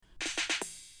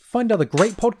Find other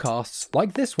great podcasts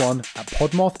like this one at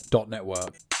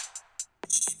podmoth.network.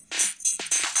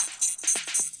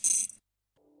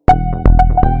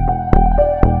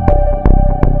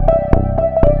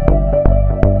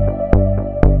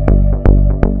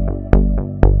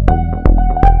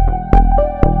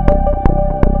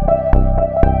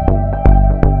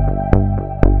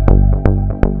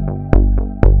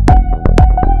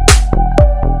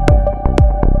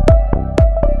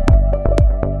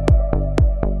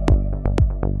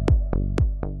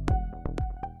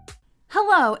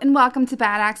 Hello, and welcome to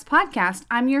Bad Axe Podcast.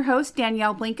 I'm your host,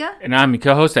 Danielle Blinka. And I'm your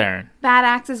co-host, Aaron. Bad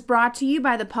Axe is brought to you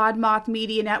by the Podmoth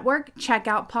Media Network. Check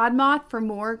out Podmoth for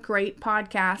more great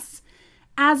podcasts.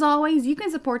 As always, you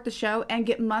can support the show and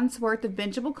get months worth of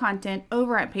bingeable content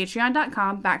over at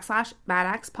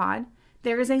patreon.com/badaxepod.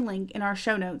 There is a link in our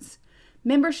show notes.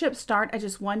 Memberships start at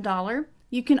just $1.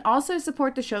 You can also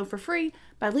support the show for free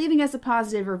by leaving us a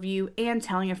positive review and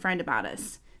telling a friend about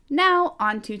us. Now,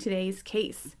 on to today's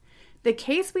case. The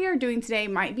case we are doing today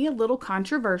might be a little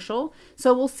controversial,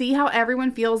 so we'll see how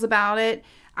everyone feels about it.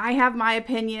 I have my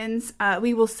opinions.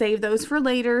 We will save those for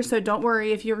later, so don't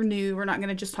worry if you're new. We're not going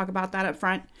to just talk about that up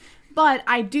front. But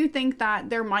I do think that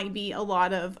there might be a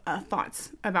lot of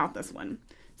thoughts about this one.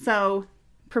 So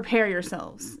prepare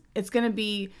yourselves. It's going to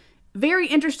be very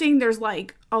interesting. There's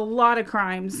like a lot of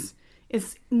crimes.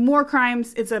 It's more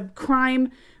crimes. It's a crime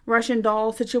Russian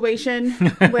doll situation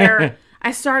where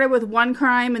I started with one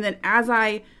crime, and then as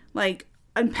I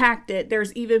unpacked it,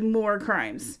 there's even more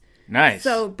crimes. Nice.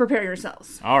 So prepare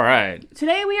yourselves. All right.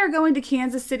 Today we are going to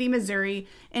Kansas City, Missouri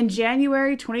in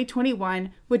January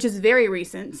 2021, which is very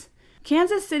recent.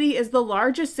 Kansas City is the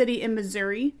largest city in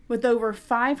Missouri with over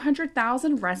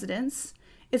 500,000 residents.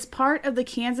 It's part of the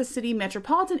Kansas City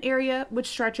metropolitan area, which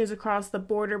stretches across the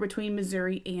border between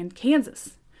Missouri and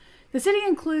Kansas. The city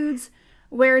includes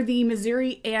where the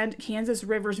Missouri and Kansas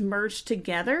rivers merge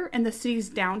together, and the city's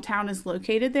downtown is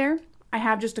located there. I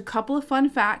have just a couple of fun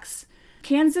facts.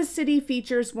 Kansas City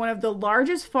features one of the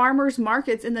largest farmers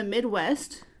markets in the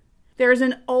Midwest. There's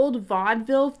an old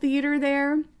vaudeville theater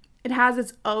there. It has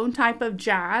its own type of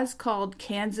jazz called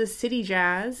Kansas City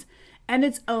Jazz, and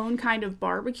its own kind of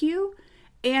barbecue.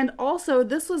 And also,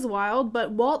 this was wild,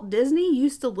 but Walt Disney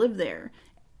used to live there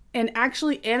and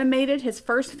actually animated his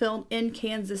first film in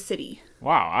Kansas City.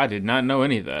 Wow, I did not know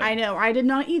any of that. I know, I did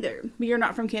not either. You're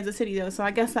not from Kansas City, though, so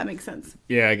I guess that makes sense.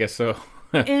 Yeah, I guess so.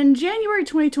 In January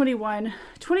 2021,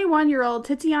 21-year-old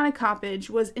Tatiana Coppage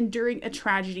was enduring a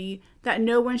tragedy that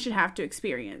no one should have to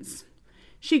experience.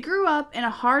 She grew up in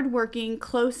a hard-working,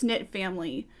 close-knit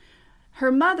family.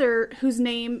 Her mother, who's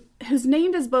named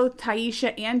as both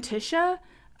Taisha and Tisha,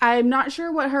 I'm not sure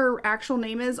what her actual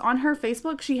name is. On her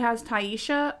Facebook, she has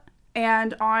Taisha,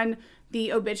 and on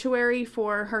the obituary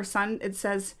for her son, it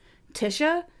says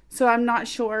Tisha. So I'm not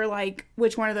sure,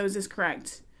 which one of those is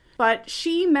correct. But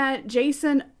she met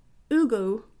Jason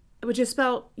Ugu, which is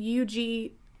spelled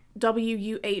Ugwuh,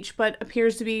 but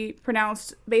appears to be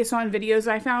pronounced, based on videos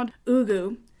I found,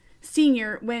 Ugu,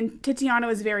 Sr., when Tatiana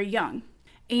was very young.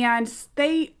 And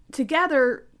they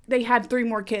had 3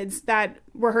 more kids that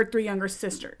were her 3 younger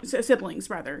siblings.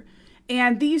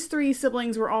 And these 3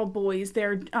 siblings were all boys.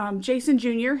 They're Jason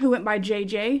Jr., who went by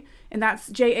JJ, and that's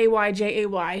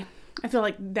Jayjay. I feel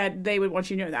like that they would want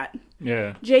you to know that.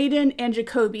 Yeah. Jaden and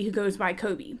Jacoby, who goes by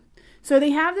Kobe. So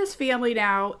they have this family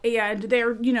now, and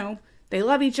they're, they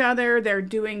love each other. They're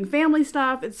doing family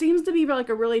stuff. It seems to be like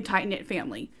a really tight-knit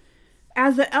family.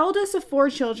 As the eldest of 4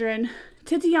 children,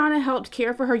 Tatiana helped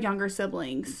care for her younger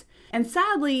siblings. And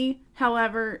sadly,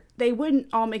 however, they wouldn't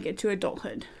all make it to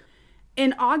adulthood.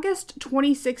 In August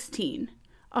 2016,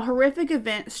 a horrific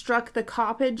event struck the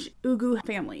Coppage-Ugu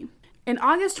family.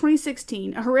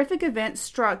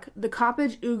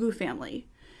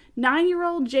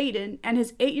 9-year-old Jaden and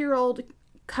his 8-year-old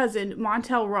cousin,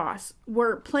 Montel Ross,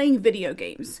 were playing video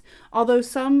games. Although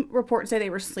some reports say they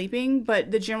were sleeping,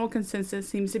 but the general consensus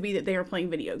seems to be that they were playing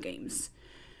video games.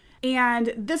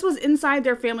 And this was inside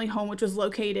their family home, which was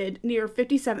located near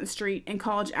 57th Street and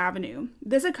College Avenue.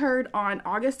 This occurred on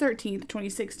August 13th,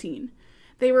 2016.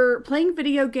 They were playing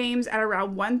video games at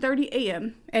around 1:30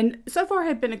 a.m. and so far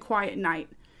had been a quiet night.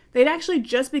 They'd actually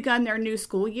just begun their new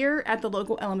school year at the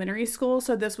local elementary school,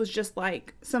 so this was just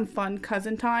like some fun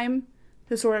cousin time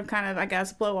to sort of kind of, I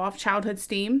guess, blow off childhood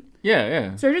steam.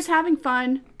 Yeah. So they're just having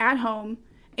fun at home,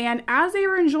 and as they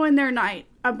were enjoying their night,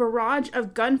 a barrage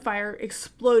of gunfire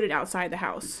exploded outside the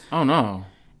house. Oh, no.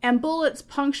 And bullets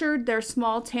punctured their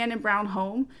small tan and brown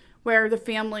home, where the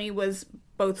family was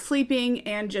both sleeping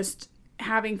and just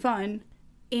having fun.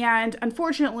 And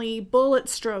unfortunately,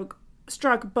 bullets struck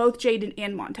both Jaden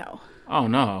and Montel. Oh,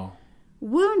 no.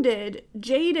 Wounded,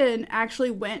 Jaden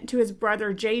actually went to his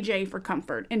brother JJ for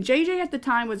comfort, and JJ at the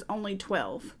time was only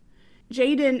 12.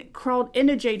 Jaden crawled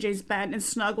into JJ's bed and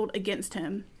snuggled against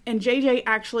him, and JJ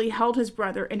actually held his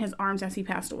brother in his arms as he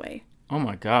passed away. Oh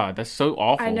my God, that's so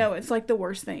awful. I know, it's like the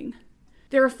worst thing.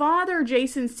 Their father,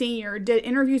 Jason Sr., did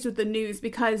interviews with the news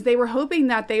because they were hoping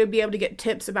that they would be able to get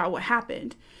tips about what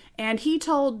happened. And he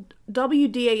told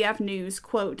WDAF News,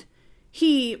 quote,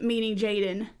 "He, meaning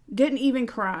Jaden, didn't even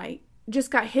cry, just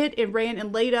got hit and ran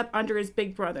and laid up under his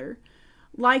big brother.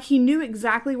 Like he knew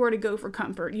exactly where to go for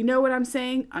comfort. You know what I'm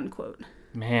saying?" Unquote.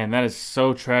 Man, that is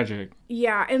so tragic.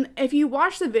 Yeah, and if you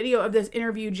watch the video of this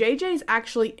interview, JJ's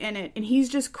actually in it, and he's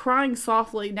just crying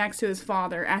softly next to his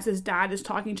father as his dad is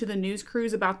talking to the news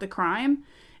crews about the crime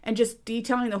and just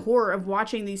detailing the horror of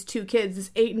watching these two kids,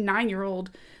 this 8 and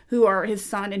 9-year-old, who are his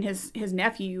son and his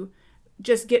nephew,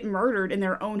 just get murdered in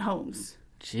their own homes.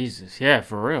 Jesus, yeah,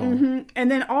 for real. Mm-hmm.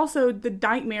 And then also the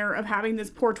nightmare of having this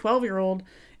poor 12-year-old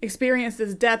experience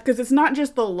this death, because it's not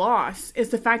just the loss,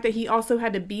 it's the fact that he also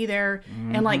had to be there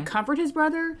and like comfort his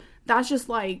brother. That's just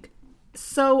like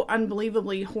so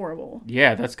unbelievably horrible.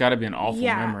 Yeah, that's got to be an awful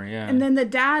memory. Yeah. And then the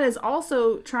dad is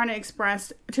also trying to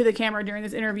express to the camera during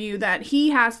this interview that he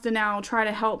has to now try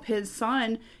to help his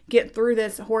son get through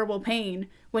this horrible pain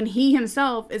when he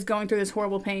himself is going through this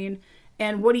horrible pain.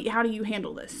 And how do you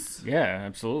handle this? Yeah,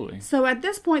 absolutely. So at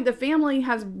this point, the family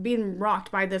has been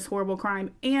rocked by this horrible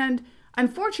crime. And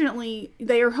unfortunately,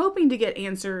 they are hoping to get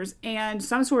answers and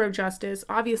some sort of justice.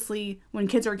 Obviously, when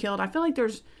kids are killed, I feel like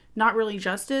there's not really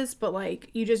justice, but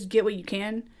like you just get what you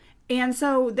can. And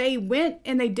so they went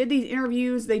and they did these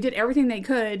interviews. They did everything they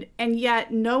could. And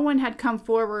yet no one had come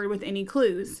forward with any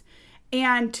clues.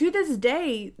 And to this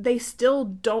day, they still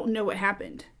don't know what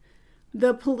happened.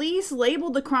 The police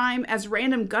labeled the crime as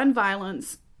random gun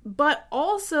violence, but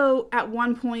also at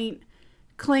one point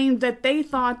claimed that they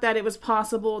thought that it was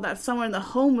possible that someone in the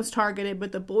home was targeted,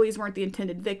 but the boys weren't the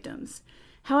intended victims.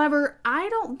 However, I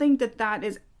don't think that that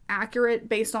is accurate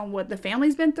based on what the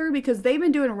family's been through, because they've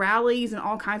been doing rallies and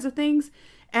all kinds of things,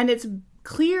 and it's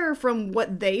clear from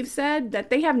what they've said that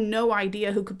they have no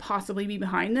idea who could possibly be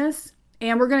behind this.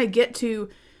 And we're going to get to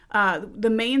the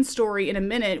main story in a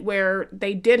minute, where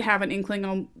they did have an inkling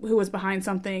on who was behind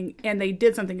something and they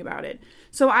did something about it.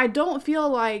 So I don't feel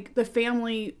like the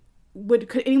family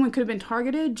anyone could have been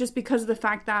targeted, just because of the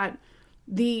fact that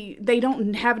they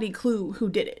don't have any clue who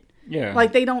did it. Yeah.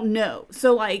 Like, they don't know.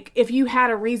 So like, if you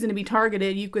had a reason to be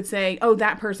targeted, you could say, oh,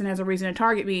 that person has a reason to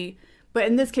target me. But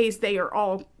in this case, they are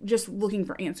all just looking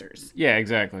for answers. Yeah,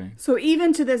 exactly. So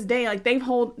even to this day, like they've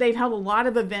held a lot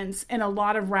of events and a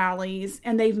lot of rallies,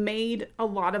 and they've made a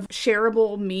lot of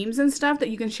shareable memes and stuff that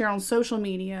you can share on social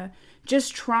media,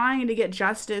 just trying to get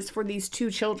justice for these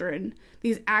two children,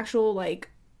 these actual like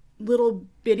little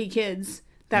bitty kids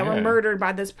that were murdered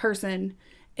by this person.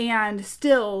 And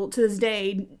still to this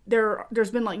day,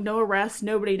 there's been like no arrests.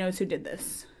 Nobody knows who did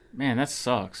this. Man, that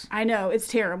sucks. I know, it's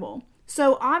terrible.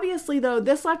 So obviously, though,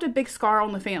 this left a big scar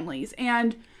on the families.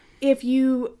 And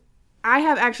I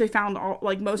have actually found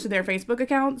most of their Facebook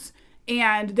accounts,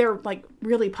 and they're like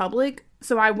really public.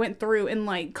 So I went through and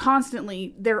like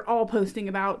constantly, they're all posting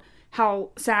about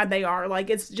how sad they are. Like,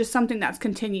 it's just something that's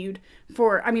continued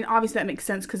obviously that makes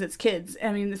sense because it's kids.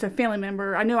 I mean, it's a family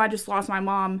member. I know I just lost my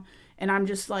mom, and I'm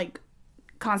just like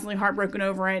constantly heartbroken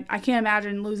over it. I can't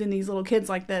imagine losing these little kids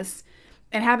like this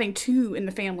and having two in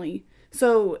the family.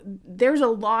 So there's a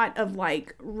lot of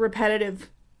like repetitive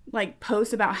like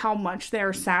posts about how much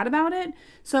they're sad about it.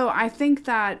 So I think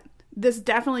that this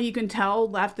definitely, you can tell,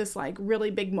 left this like really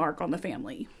big mark on the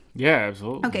family. Yeah,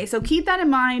 absolutely. Okay, so keep that in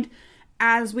mind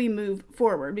as we move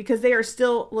forward, because they are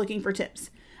still looking for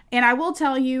tips. And I will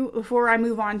tell you, before I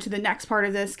move on to the next part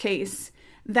of this case,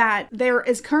 that there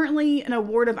is currently an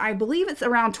award of, I believe it's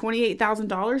around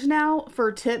 $28,000 now,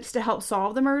 for tips to help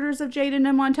solve the murders of Jaden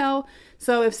and Montel.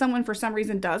 So if someone for some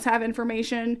reason does have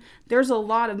information, there's a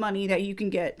lot of money that you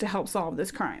can get to help solve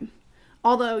this crime.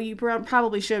 Although you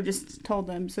probably should have just told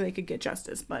them so they could get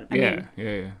justice. But I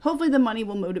mean, hopefully the money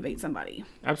will motivate somebody.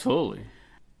 Absolutely.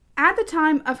 At the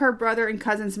time of her brother and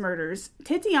cousin's murders,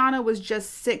 Titiana was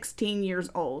just 16 years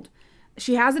old.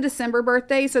 She has a December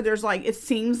birthday, so it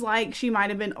seems like she might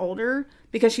have been older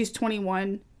because she's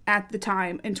 21 at the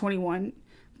time and 21,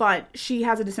 but she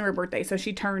has a December birthday, so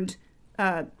she turned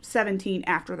 17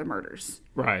 after the murders.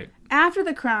 Right. After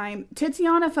the crime,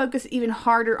 Titiana focused even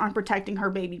harder on protecting her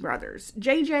baby brothers,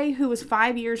 JJ, who was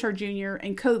 5 years her junior,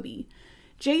 and Kobe.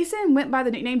 Jason went by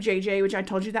the nickname JJ, which I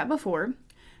told you that before.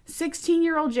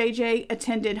 16-year-old JJ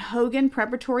attended Hogan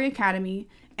Preparatory Academy,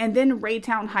 and then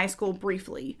Raytown High School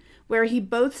briefly, where he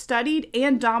both studied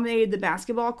and dominated the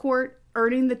basketball court,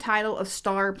 earning the title of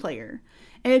star player.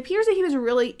 And it appears that he was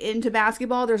really into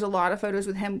basketball. There's a lot of photos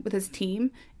with him with his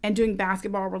team and doing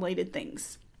basketball-related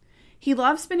things. He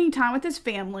loved spending time with his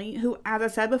family, who, as I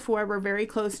said before, were very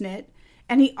close-knit.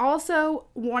 And he also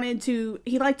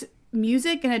he liked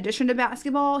music in addition to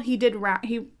basketball. He did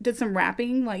some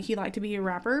rapping, like he liked to be a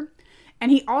rapper.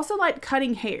 And he also liked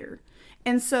cutting hair.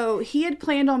 And so he had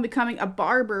planned on becoming a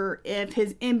barber if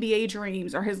his NBA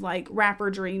dreams or his like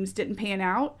rapper dreams didn't pan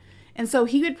out. And so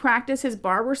he would practice his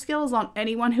barber skills on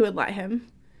anyone who would let him.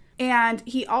 And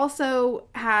he also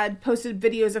had posted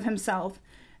videos of himself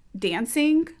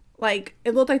dancing. Like,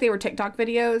 it looked like they were TikTok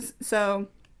videos. So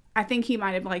I think he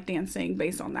might have liked dancing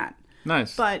based on that.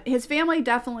 Nice. But his family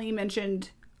definitely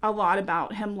mentioned a lot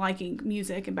about him liking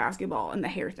music and basketball and the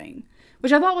hair thing,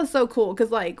 which I thought was so cool.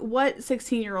 Because, like, what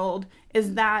 16-year-old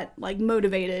is that, like,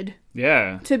 motivated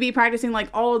to be practicing, like,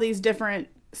 all of these different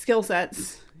skill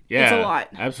sets? Yeah, it's a lot.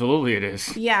 Absolutely it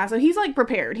is. Yeah, so he's, like,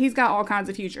 prepared. He's got all kinds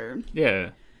of future.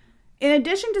 Yeah. In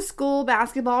addition to school,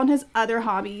 basketball, and his other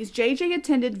hobbies, JJ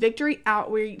attended Victory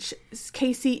Outreach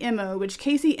KCMO, which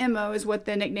KCMO is what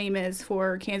the nickname is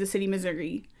for Kansas City,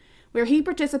 Missouri, where he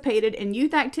participated in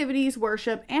youth activities,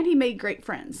 worship, and he made great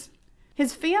friends.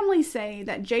 His family say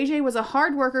that JJ was a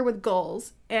hard worker with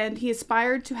goals, and he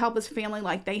aspired to help his family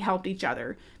like they helped each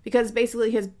other, because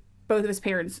basically both of his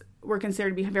parents were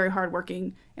considered to be very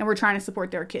hardworking and were trying to support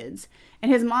their kids.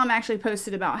 And his mom actually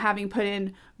posted about having put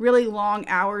in really long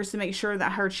hours to make sure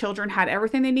that her children had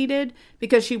everything they needed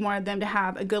because she wanted them to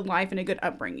have a good life and a good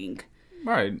upbringing.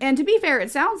 Right. And to be fair,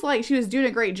 it sounds like she was doing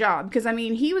a great job because, I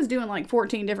mean, he was doing like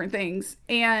 14 different things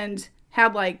and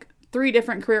had like 3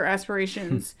 different career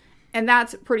aspirations. And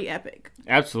that's pretty epic.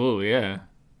 Absolutely, yeah.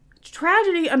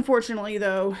 Tragedy, unfortunately,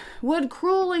 though, would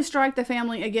cruelly strike the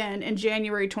family again in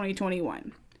January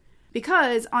 2021.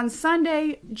 Because on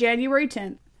Sunday, January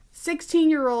 10th,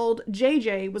 16-year-old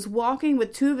JJ was walking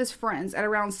with 2 of his friends at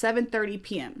around 7:30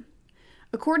 p.m.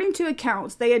 According to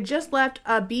accounts, they had just left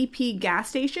a BP gas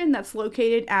station that's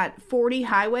located at 40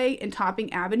 Highway and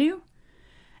Topping Avenue.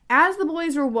 As the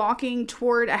boys were walking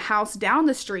toward a house down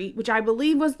the street, which I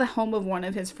believe was the home of one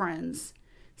of his friends,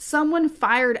 someone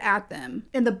fired at them,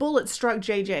 and the bullet struck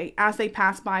JJ as they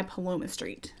passed by Paloma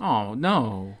Street. Oh,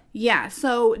 no. Yeah,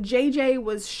 so JJ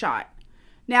was shot.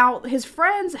 Now, his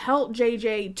friends helped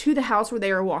JJ to the house where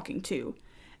they were walking to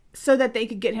so that they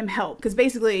could get him help. Because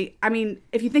basically, I mean,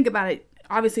 if you think about it,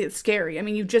 obviously it's scary. I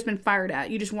mean, you've just been fired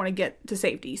at. You just want to get to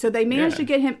safety. So they managed to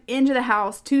get him into the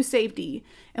house to safety.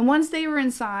 And once they were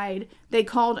inside, they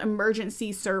called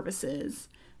emergency services.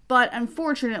 But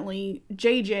unfortunately,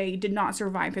 JJ did not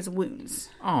survive his wounds.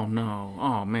 Oh, no.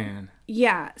 Oh, man.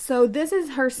 Yeah, so this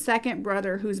is her second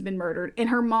brother who's been murdered and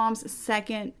her mom's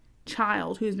second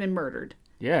child who's been murdered.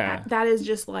 Yeah. That is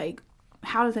just like,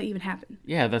 how does that even happen?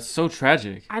 Yeah, that's so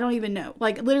tragic. I don't even know.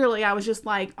 Like, literally, I was just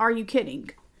like, are you kidding?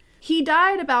 He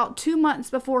died about 2 months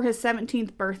before his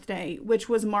 17th birthday, which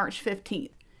was March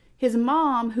 15th. His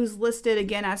mom, who's listed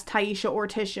again as Taisha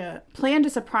Orticia, planned to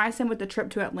surprise him with a trip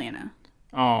to Atlanta.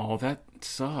 Oh, that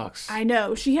sucks. I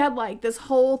know. She had like this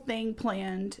whole thing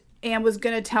planned and was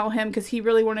going to tell him because he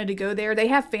really wanted to go there. They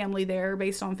have family there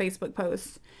based on Facebook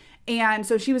posts. And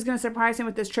so she was going to surprise him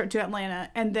with this trip to Atlanta,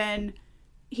 and then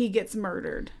he gets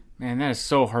murdered. Man, that is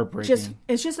so heartbreaking.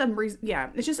 It's just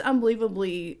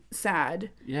unbelievably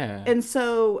sad. Yeah. And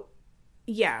so,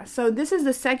 yeah. So this is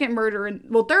the second murder,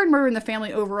 third murder in the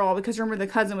family overall, because remember the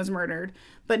cousin was murdered.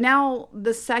 But now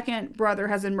the second brother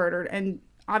has been murdered, and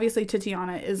obviously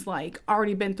Tatiana is like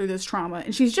already been through this trauma,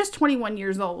 and she's just 21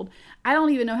 years old. I don't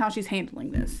even know how she's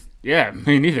handling this. Yeah,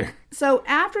 me neither. So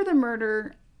after the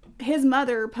murder, his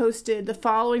mother posted the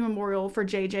following memorial for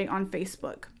JJ on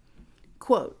Facebook.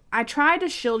 Quote, "I tried to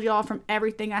shield y'all from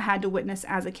everything I had to witness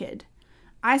as a kid.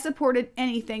 I supported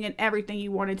anything and everything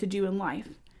you wanted to do in life.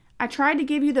 I tried to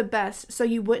give you the best so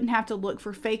you wouldn't have to look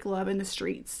for fake love in the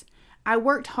streets. I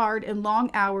worked hard and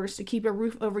long hours to keep a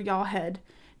roof over y'all head,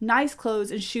 nice clothes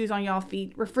and shoes on y'all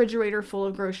feet, refrigerator full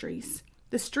of groceries.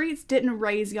 The streets didn't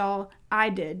raise y'all, I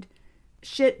did.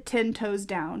 Shit 10 toes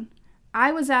down.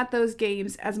 I was at those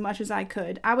games as much as I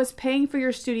could. I was paying for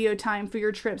your studio time for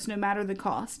your trips no matter the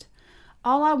cost.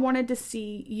 All I wanted to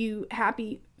see you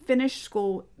happy, finish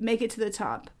school, make it to the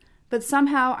top. But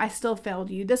somehow I still failed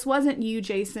you. This wasn't you,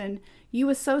 Jason. You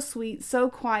was so sweet, so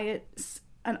quiet,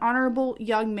 an honorable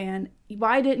young man.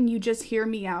 Why didn't you just hear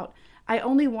me out? I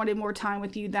only wanted more time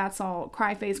with you, that's all.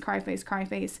 Cry face, cry face, cry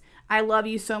face. I love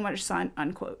you so much, son,"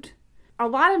 unquote. A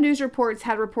lot of news reports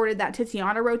had reported that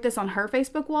Tatiana wrote this on her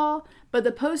Facebook wall, but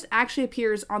the post actually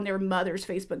appears on their mother's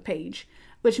Facebook page,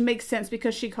 which makes sense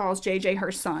because she calls JJ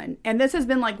her son. And this has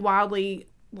been wildly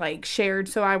shared,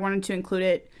 so I wanted to include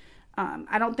it.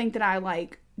 I don't think that I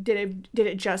did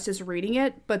it justice reading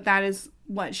it, but that is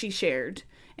what she shared.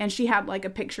 And she had a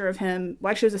picture of him,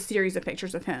 she was a series of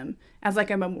pictures of him as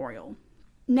a memorial.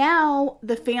 Now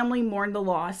the family mourned the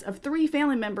loss of 3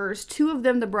 family members, 2 of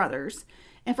them the brothers.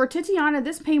 And for Tatiana,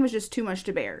 this pain was just too much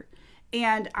to bear.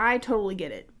 And I totally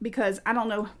get it, because I don't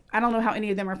know how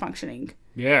any of them are functioning.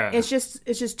 Yeah. It's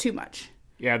just too much.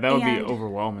 Yeah, that would be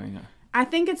overwhelming. I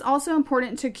think it's also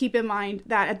important to keep in mind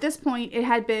that at this point, it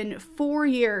had been 4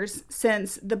 years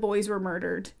since the boys were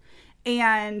murdered.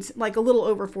 And a little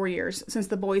over 4 years since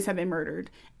the boys had been murdered.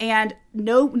 And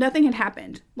nothing had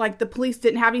happened. The police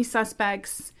didn't have any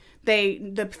suspects.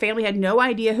 The family had no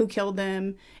idea who killed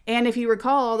them. And if you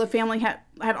recall, the family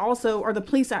had also, or the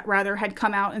police rather, had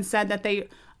come out and said that they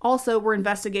also were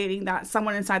investigating that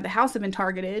someone inside the house had been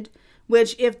targeted,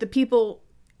 which if the people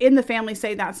in the family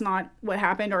say that's not what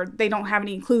happened, or they don't have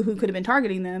any clue who could have been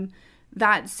targeting them,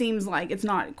 that seems like it's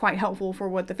not quite helpful for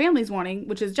what the family's wanting,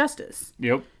 which is justice.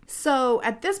 Yep. So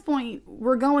at this point,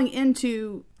 we're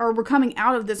coming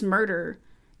out of this murder,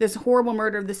 this horrible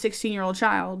murder of the 16-year-old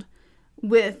child,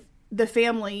 with the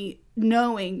family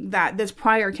knowing that this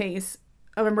prior case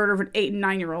of a murder of an 8 and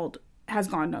 9-year-old has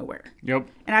gone nowhere. Yep.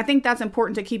 And I think that's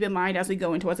important to keep in mind as we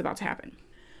go into what's about to happen.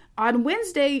 On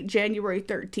Wednesday, January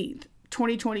 13th,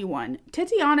 2021,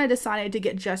 Tatiana decided to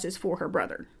get justice for her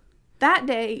brother. That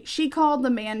day, she called the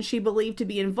man she believed to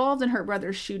be involved in her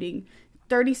brother's shooting,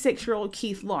 36-year-old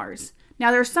Keith Lars.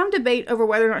 Now, there's some debate over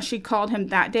whether or not she called him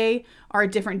that day or a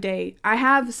different day. I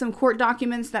have some court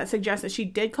documents that suggest that she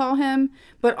did call him,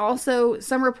 but also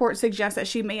some reports suggest that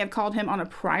she may have called him on a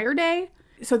prior day,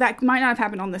 so that might not have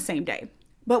happened on the same day.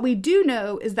 What we do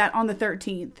know is that on the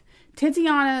 13th,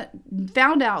 Tatiana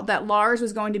found out that Lars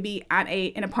was going to be at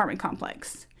an apartment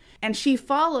complex, and she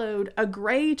followed a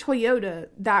gray Toyota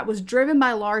that was driven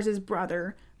by Lars's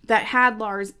brother that had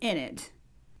Lars in it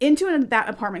into that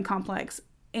apartment complex.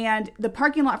 And the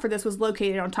parking lot for this was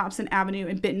located on Thompson Avenue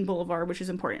and Benton Boulevard, which is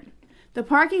important. The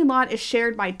parking lot is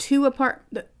shared by two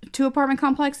apartment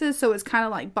complexes, so it's kind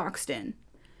of boxed in.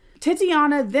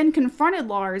 Tatiana then confronted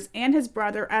Lars and his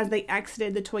brother as they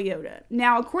exited the Toyota.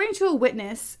 Now, according to a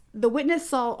witness, the witness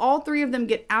saw all 3 of them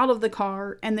get out of the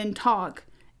car and then talk,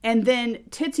 and then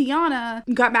Tatiana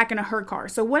got back into her car.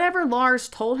 So whatever Lars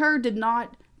told her did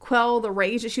not quell the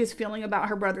rage that she was feeling about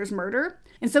her brother's murder.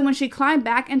 And so when she climbed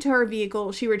back into her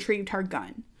vehicle, she retrieved her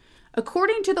gun.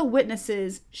 According to the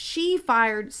witnesses, she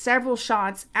fired several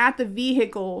shots at the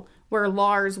vehicle where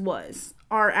Lars was,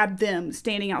 or at them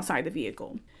standing outside the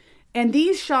vehicle. And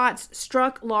these shots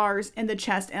struck Lars in the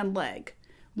chest and leg.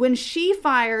 When she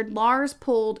fired, Lars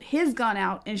pulled his gun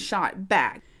out and shot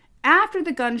back. After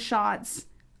the gunshots,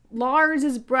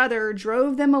 Lars's brother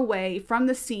drove them away from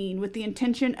the scene with the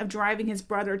intention of driving his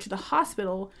brother to the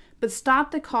hospital, but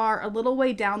stopped the car a little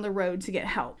way down the road to get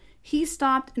help. He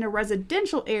stopped in a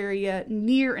residential area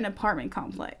near an apartment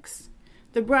complex.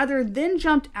 The brother then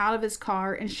jumped out of his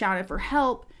car and shouted for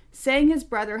help, saying his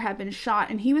brother had been shot,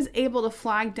 and he was able to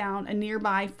flag down a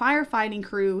nearby firefighting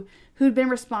crew who'd been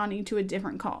responding to a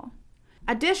different call.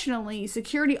 Additionally,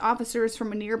 security officers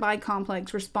from a nearby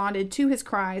complex responded to his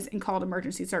cries and called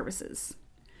emergency services.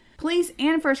 Police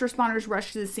and first responders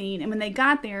rushed to the scene, and when they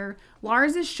got there,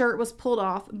 Lars's shirt was pulled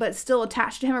off, but still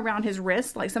attached to him around his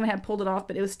wrist, like someone had pulled it off,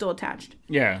 but it was still attached.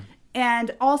 Yeah.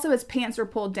 And also his pants were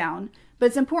pulled down. But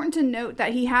it's important to note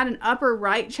that he had an upper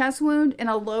right chest wound and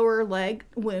a lower leg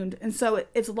wound, and so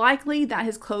it's likely that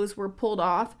his clothes were pulled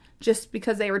off just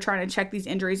because they were trying to check these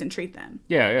injuries and treat them.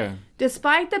 Yeah.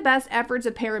 Despite the best efforts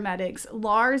of paramedics,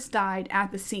 Lars died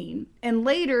at the scene, and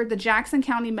later the Jackson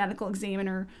County Medical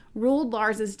Examiner ruled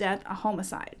Lars's death a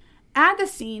homicide. At the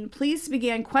scene, police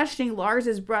began questioning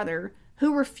Lars's brother,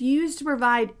 who refused to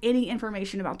provide any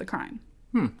information about the crime.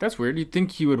 That's weird. You'd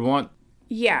think he would want...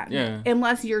 Yeah.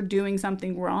 Unless you're doing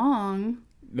something wrong.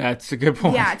 That's a good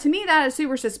point. Yeah, to me that is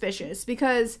super suspicious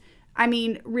because, I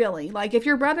mean, really, if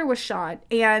your brother was shot,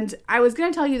 and I was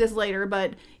going to tell you this later,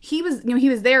 but he was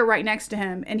there right next to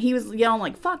him, and he was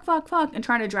yelling fuck, fuck, fuck, and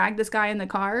trying to drag this guy in the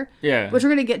car. Yeah. Which we're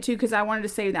going to get to because I wanted to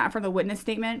save that for the witness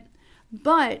statement.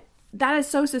 But that is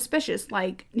so suspicious.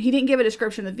 He didn't give a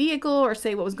description of the vehicle or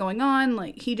say what was going on.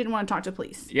 He didn't want to talk to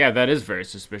police. Yeah, that is very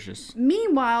suspicious.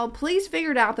 Meanwhile, police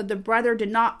figured out that the brother did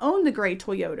not own the gray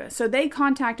Toyota, so they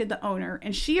contacted the owner,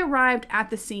 and she arrived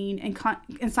at the scene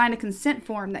and signed a consent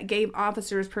form that gave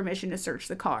officers permission to search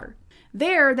the car.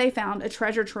 There, they found a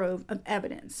treasure trove of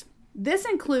evidence. This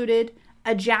included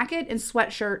a jacket and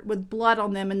sweatshirt with blood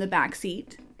on them in the back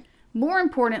seat. More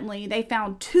importantly, they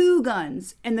found 2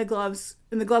 guns in the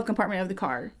glove compartment of the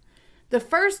car. The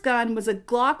first gun was a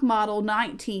Glock Model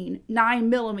 19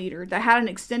 9mm that had an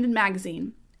extended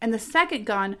magazine, and the second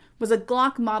gun was a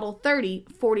Glock Model 30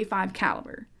 45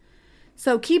 caliber.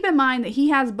 So keep in mind that he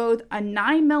has both a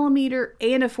 9mm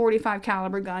and a 45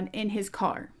 caliber gun in his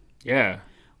car. Yeah.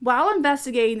 While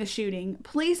investigating the shooting,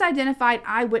 police identified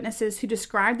eyewitnesses who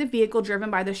described the vehicle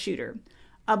driven by the shooter,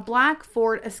 a black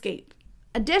Ford Escape.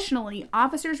 Additionally,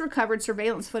 officers recovered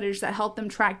surveillance footage that helped them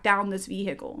track down this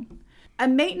vehicle. A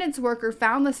maintenance worker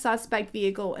found the suspect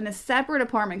vehicle in a separate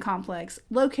apartment complex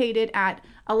located at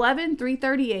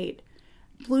 11338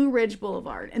 Blue Ridge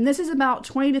Boulevard. And this is about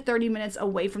 20 to 30 minutes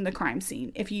away from the crime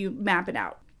scene if you map it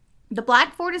out. The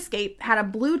black Ford Escape had a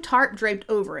blue tarp draped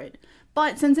over it.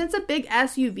 But since it's a big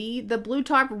SUV, the blue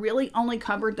tarp really only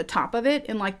covered the top of it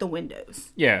and like the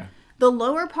windows. Yeah. The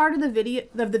lower part of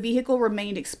the vehicle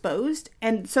remained exposed,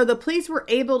 and so the police were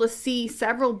able to see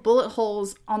several bullet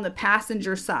holes on the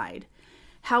passenger side.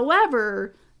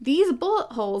 However, these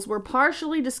bullet holes were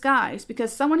partially disguised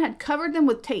because someone had covered them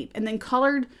with tape and then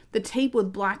colored the tape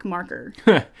with black marker.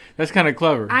 That's kind of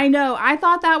clever. I know. I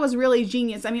thought that was really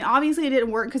genius. I mean, obviously it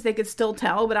didn't work because they could still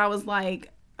tell, but I was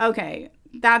like, okay,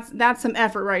 that's some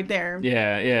effort right there.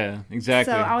 Yeah,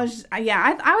 exactly. So I was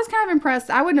kind of impressed.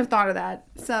 I wouldn't have thought of that.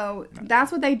 So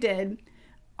that's what they did.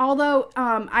 Although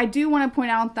I do want to point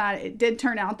out that it did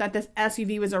turn out that this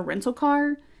SUV was a rental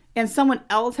car and someone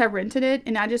else had rented it,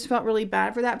 and I just felt really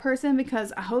bad for that person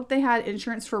because I hope they had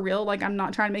insurance for real. Like, I'm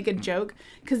not trying to make a joke,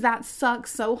 because that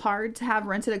sucks so hard to have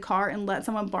rented a car and let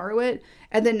someone borrow it,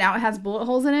 and then now it has bullet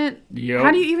holes in it. Yep.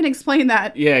 How do you even explain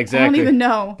that? Yeah, exactly. I don't even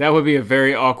know. That would be a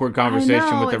very awkward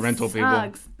conversation with the rental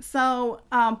sucks. people. So,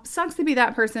 sucks to be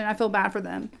that person. I feel bad for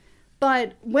them.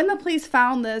 But when the police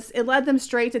found this, it led them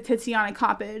straight to Titiana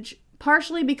Coppage,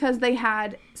 partially because they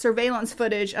had surveillance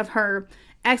footage of her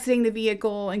exiting the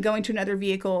vehicle and going to another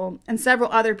vehicle, and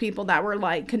several other people that were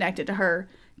like connected to her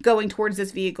going towards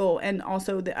this vehicle, and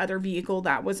also the other vehicle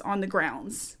that was on the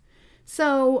grounds.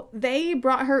 So they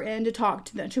brought her in to talk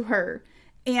to her,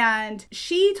 and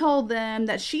she told them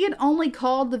that she had only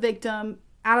called the victim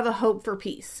out of a hope for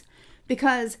peace,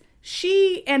 because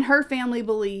she and her family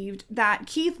believed that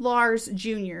Keith Lars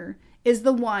Jr. is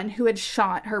the one who had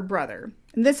shot her brother.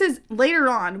 And this is later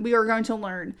on, we are going to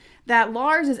learn that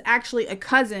Lars is actually a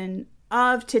cousin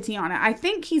of Titiana. I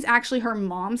think he's actually her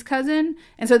mom's cousin,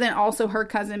 and so then also her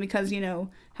cousin, because you know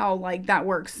how like that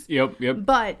works. Yep.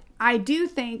 But I do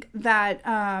think that,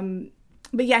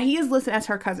 but yeah, he is listed as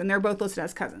her cousin. They're both listed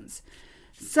as cousins.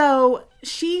 So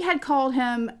she had called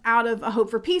him out of a hope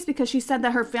for peace because she said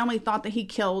that her family thought that he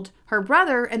killed her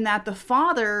brother, and that the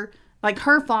father, like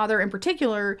her father in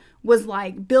particular, was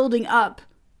like building up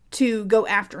to go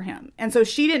after him. And so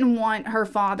she didn't want her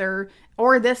father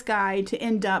or this guy to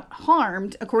end up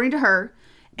harmed, according to her,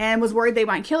 and was worried they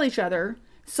might kill each other.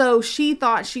 So she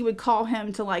thought she would call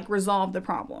him to like resolve the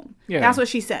problem. Yeah. That's what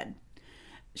she said.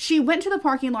 She went to the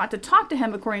parking lot to talk to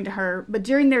him, according to her, but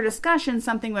during their discussion,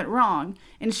 something went wrong.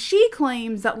 And she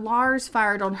claims that Lars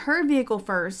fired on her vehicle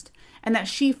first and that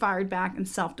she fired back in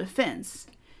self-defense.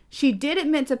 She did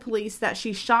admit to police that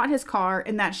she shot his car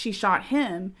and that she shot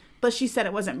him, but she said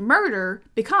it wasn't murder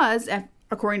because,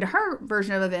 according to her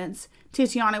version of events,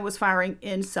 Titiana was firing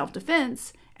in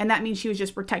self-defense, and that means she was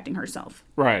just protecting herself.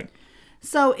 Right.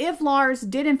 So if Lars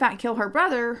did in fact kill her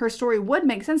brother, her story would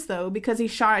make sense, though, because he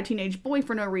shot a teenage boy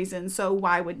for no reason, so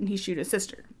why wouldn't he shoot his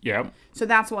sister? Yep. So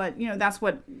that's what,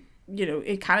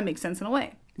 it kind of makes sense in a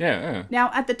way. Yeah.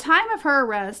 Now, at the time of her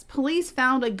arrest, police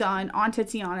found a gun on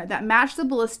Titiana that matched the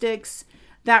ballistics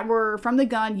that were from the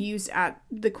gun used at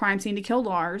the crime scene to kill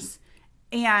Lars.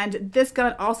 And this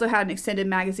gun also had an extended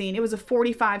magazine. It was a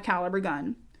 45 caliber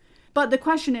gun. But the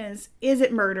question is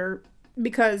it murder?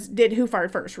 Because who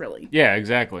fired first, really? Yeah,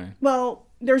 exactly. Well,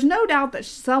 there's no doubt that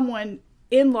someone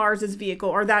in Lars's vehicle,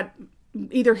 or that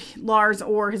either Lars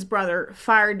or his brother,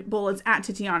 fired bullets at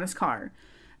Titiana's car,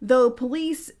 though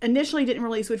police initially didn't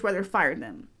release which brother fired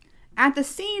them. At the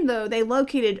scene, though, they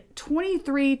located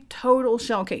 23 total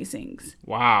shell casings.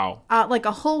 Wow. Like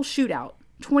a whole shootout.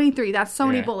 23. That's so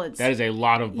many bullets. That is a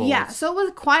lot of bullets. Yeah, so it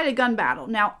was quite a gun battle.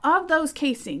 Now, of those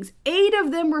casings, 8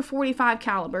 of them were 45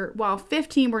 caliber, while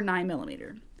 15 were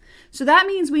 9mm. So that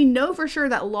means we know for sure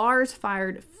that Lars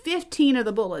fired 15 of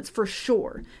the bullets for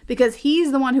sure, because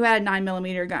he's the one who had a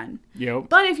 9mm gun. Yep.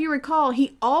 But if you recall,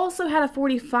 he also had a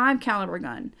 45 caliber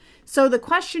gun. So the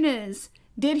question is,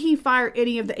 did he fire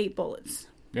any of the 8 bullets?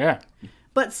 Yeah.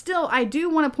 But still, I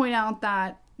do want to point out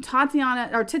that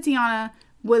Titiana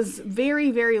was very,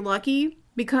 very lucky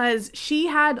because she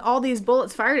had all these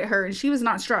bullets fired at her and she was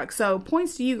not struck. So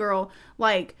points to you, girl.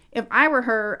 Like, if I were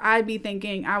her, I'd be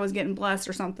thinking I was getting blessed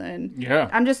or something. Yeah.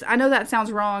 I know that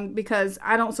sounds wrong because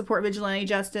I don't support vigilante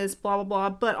justice, blah, blah, blah.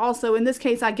 But also in this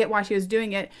case, I get why she was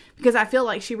doing it because I feel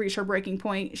like she reached her breaking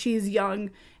point. She's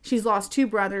young. She's lost 2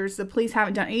 brothers. The police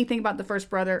haven't done anything about the first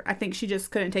brother. I think she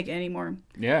just couldn't take it anymore.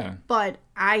 Yeah. But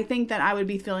I think that I would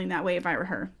be feeling that way if I were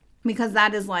her because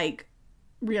that is like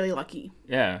really lucky.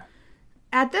 Yeah.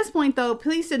 At this point, though,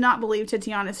 police did not believe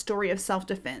Tatiana's story of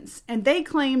self-defense, and they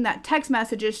claimed that text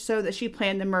messages showed that she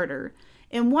planned the murder.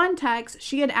 In one text,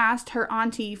 she had asked her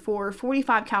auntie for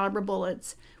 .45 caliber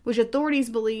bullets, which authorities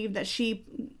believe that she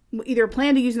either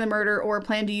planned to use in the murder or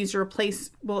planned to use to replace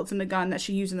bullets in the gun that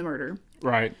she used in the murder.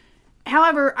 Right.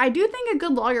 However, I do think a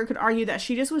good lawyer could argue that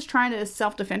she just was trying to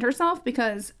self-defend herself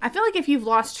because I feel like if you've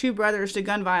lost 2 brothers to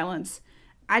gun violence,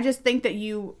 I just think that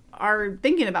you are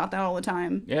thinking about that all the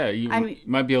time. Yeah, you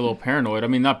might be a little paranoid. I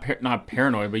mean, not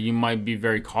paranoid, but you might be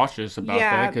very cautious about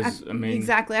that. Because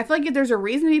exactly. I feel like if there's a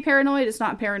reason to be paranoid, it's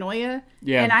not paranoia.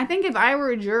 Yeah. And I think if I were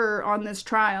a juror on this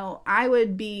trial, I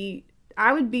would be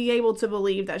able to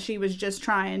believe that she was just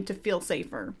trying to feel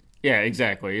safer. Yeah,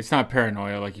 exactly. It's not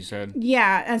paranoia, like you said.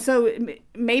 Yeah, and so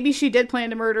maybe she did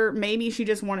plan to murder. Maybe she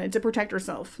just wanted to protect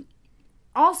herself.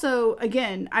 Also,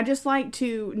 again, I just like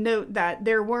to note that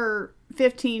there were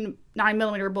 15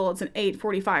 9mm bullets and 8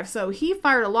 .45. So he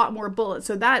fired a lot more bullets.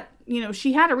 So that,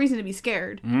 she had a reason to be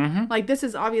scared. Mm-hmm. Like, this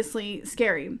is obviously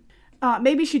scary.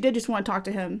 Maybe she did just want to talk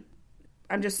to him.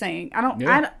 I'm just saying.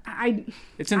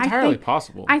 It's entirely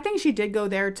possible. I think she did go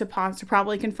there to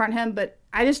probably confront him, but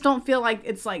I just don't feel like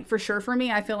it's like for sure for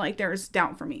me. I feel like there's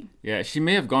doubt for me. Yeah, she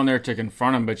may have gone there to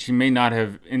confront him, but she may not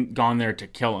have gone there to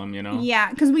kill him, Yeah,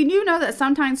 because we do know that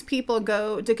sometimes people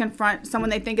go to confront someone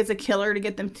they think is a killer to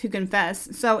get them to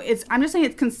confess. So I'm just saying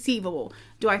it's conceivable.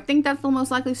 Do I think that's the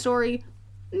most likely story?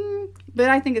 But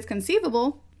I think it's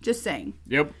conceivable. Just saying.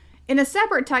 Yep. In a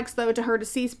separate text, though, to her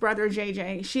deceased brother,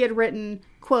 JJ, she had written,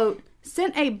 quote,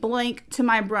 "Sent a blank to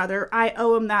my brother. I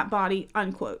owe him that body,"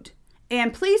 unquote.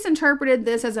 And police interpreted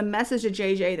this as a message to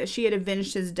JJ that she had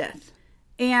avenged his death.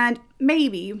 And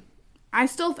maybe, I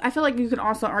feel like you could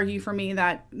also argue for me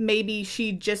that maybe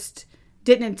she just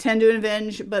didn't intend to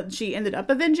avenge, but she ended up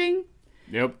avenging.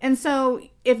 Yep. And so,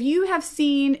 if you have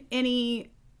seen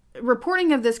any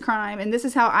reporting of this crime, and this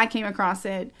is how I came across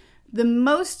it, the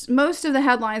most of the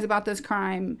headlines about this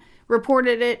crime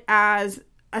reported it as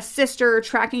a sister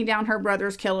tracking down her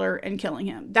brother's killer and killing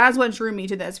him. That's what drew me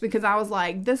to this, because I was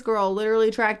like, this girl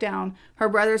literally tracked down her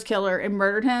brother's killer and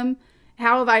murdered him.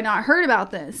 How have I not heard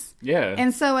about this? Yeah.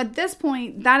 And so at this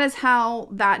point, that is how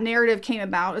that narrative came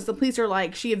about, is the police are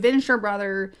like, she avenged her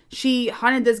brother, she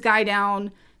hunted this guy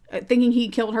down thinking he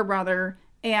killed her brother,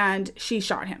 and she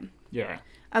shot him. Yeah.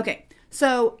 Okay,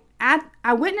 so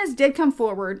a witness did come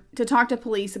forward to talk to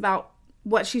police about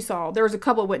what she saw. There was a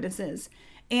couple of witnesses.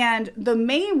 And the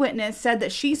main witness said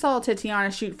that she saw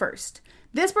Tatiana shoot first.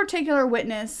 This particular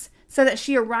witness said that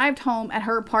she arrived home at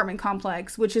her apartment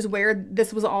complex, which is where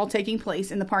this was all taking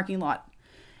place, in the parking lot.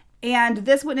 And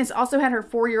this witness also had her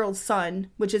 4-year-old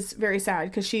son, which is very sad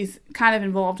because she's kind of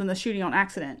involved in the shooting on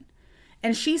accident.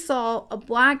 And she saw a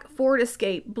black Ford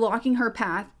Escape blocking her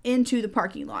path into the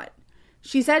parking lot.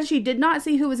 She said she did not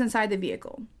see who was inside the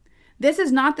vehicle. This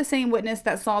is not the same witness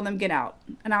that saw them get out,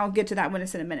 and I'll get to that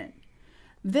witness in a minute.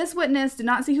 This witness did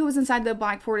not see who was inside the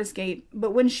black Ford Escape, but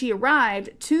when she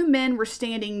arrived, 2 men were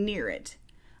standing near it.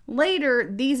 Later,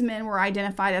 these men were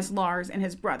identified as Lars and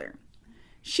his brother.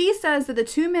 She says that the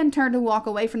 2 men turned to walk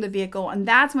away from the vehicle, and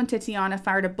that's when Tatiana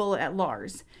fired a bullet at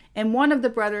Lars, and one of the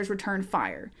brothers returned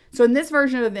fire. So in this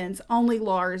version of events, only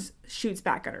Lars shoots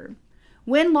back at her.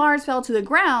 When Lars fell to the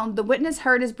ground, the witness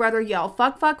heard his brother yell,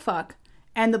 "Fuck, fuck, fuck,"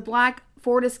 and the black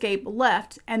Ford Escape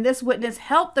left, and this witness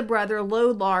helped the brother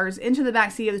load Lars into the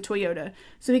backseat of the Toyota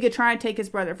so he could try and take his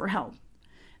brother for help.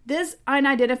 This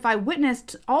unidentified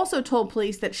witness also told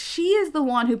police that she is the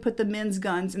one who put the men's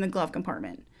guns in the glove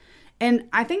compartment. And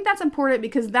I think that's important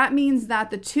because that means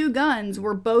that the 2 guns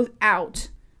were both out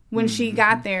when she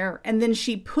got there, and then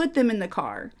she put them in the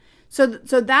car. So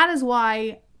that is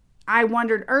why I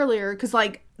wondered earlier, because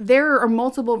like there are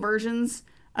multiple versions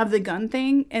of the gun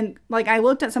thing, and like I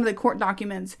looked at some of the court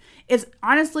documents. It's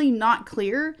honestly not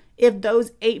clear if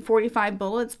those 8.45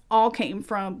 bullets all came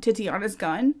from Tatiana's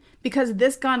gun, because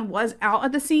this gun was out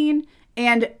at the scene,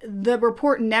 and the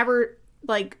report never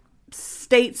like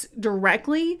states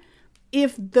directly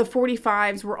if the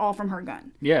 45s were all from her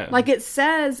gun. Yeah. Like it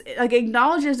says, like it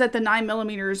acknowledges that the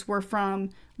 9mm were from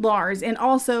Lars, and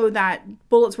also that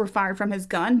bullets were fired from his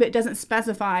gun, but it doesn't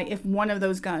specify if one of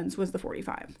those guns was the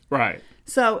 .45. Right.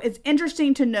 So it's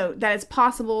interesting to note that it's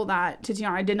possible that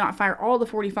Tatiana did not fire all the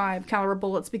 .45 caliber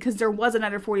bullets because there was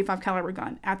another .45 caliber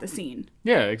gun at the scene.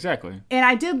 Yeah, exactly. And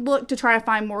I did look to try to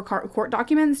find more court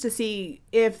documents to see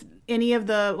if any of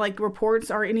the like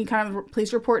reports or any kind of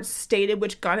police reports stated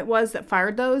which gun it was that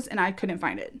fired those, and I couldn't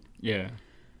find it. Yeah.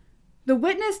 The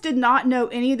witness did not know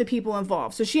any of the people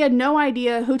involved, so she had no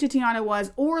idea who Tatiana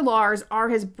was or Lars or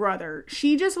his brother.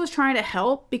 She just was trying to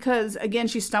help because, again,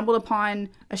 she stumbled upon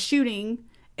a shooting,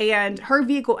 and her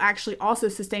vehicle actually also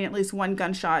sustained at least one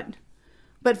gunshot.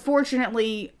 But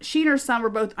fortunately, she and her son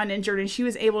were both uninjured, and she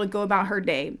was able to go about her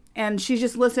day. And she's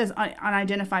just listed as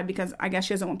unidentified because I guess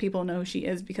she doesn't want people to know who she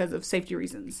is because of safety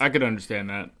reasons. I could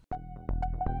understand that.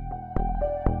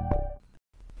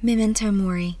 Memento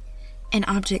Mori. An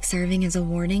object serving as a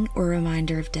warning or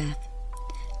reminder of death.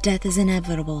 Death is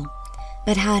inevitable,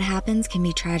 but how it happens can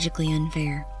be tragically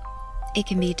unfair. It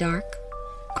can be dark,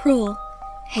 cruel,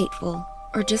 hateful,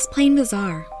 or just plain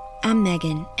bizarre. I'm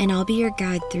Megan, and I'll be your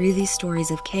guide through these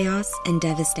stories of chaos and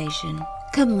devastation.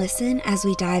 Come listen as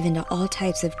we dive into all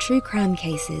types of true crime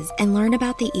cases and learn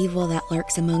about the evil that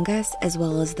lurks among us as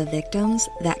well as the victims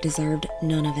that deserved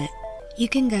none of it. You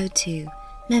can go to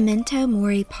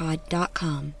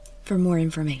mementomoripod.com for more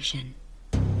information.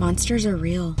 Monsters are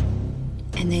real,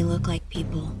 and they look like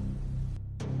people.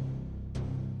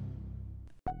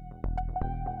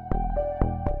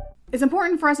 It's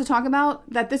important for us to talk about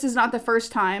that this is not the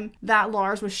first time that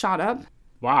Lars was shot up.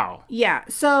 Wow. Yeah,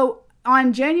 so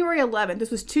on January 11th,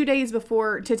 this was 2 days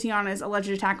before Tatiana's alleged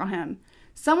attack on him,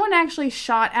 someone actually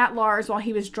shot at Lars while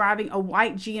he was driving a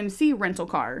white GMC rental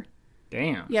car.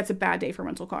 Damn. Yeah, it's a bad day for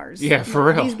rental cars. Yeah, for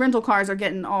real. These rental cars are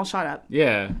getting all shot up.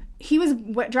 Yeah. He was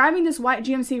driving this white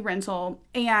GMC rental,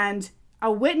 and a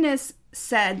witness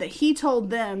said that he told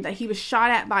them that he was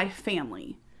shot at by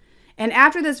family. And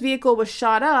after this vehicle was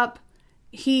shot up,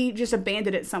 he just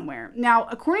abandoned it somewhere. Now,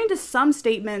 according to some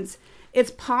statements,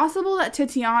 it's possible that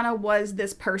Tatiana was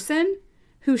this person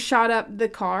who shot up the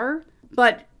car,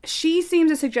 but she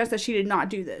seems to suggest that she did not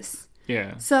do this.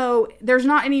 Yeah. So there's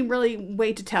not any really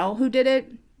way to tell who did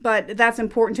it, but that's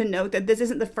important to note that this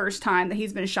isn't the first time that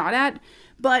he's been shot at.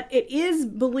 But it is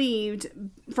believed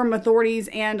from authorities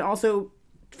and also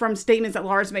from statements that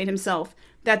Lars made himself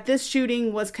that this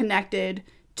shooting was connected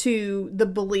to the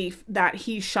belief that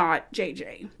he shot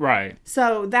JJ. Right.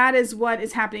 So that is what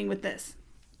is happening with this.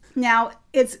 Now,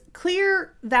 it's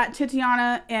clear that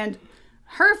Tatiana and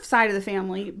her side of the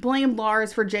family blamed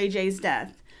Lars for JJ's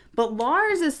death. But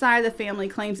Lars' side of the family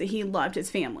claims that he loved his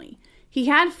family. He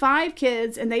had 5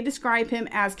 kids, and they describe him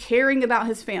as caring about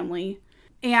his family,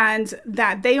 and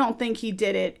that they don't think he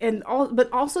did it. But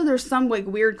also there's some like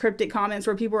weird cryptic comments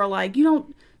where people are like,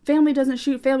 family doesn't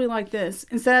shoot family like this.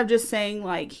 Instead of just saying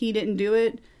like he didn't do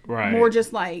it. Right. More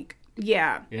just like,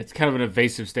 yeah. It's kind of an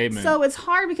evasive statement. So it's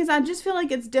hard because I just feel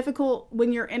like it's difficult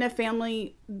when you're in a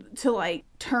family to like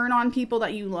turn on people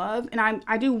that you love. And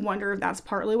I do wonder if that's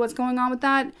partly what's going on with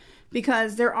that,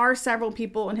 because there are several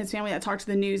people in his family that talked to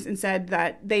the news and said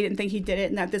that they didn't think he did it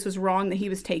and that this was wrong, that he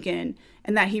was taken,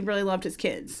 and that he really loved his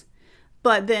kids.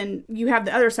 But then you have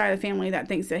the other side of the family that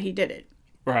thinks that he did it.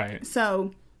 Right.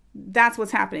 So that's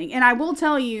what's happening. And I will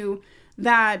tell you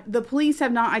that the police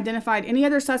have not identified any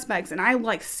other suspects, and I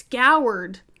like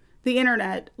scoured the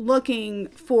internet looking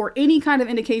for any kind of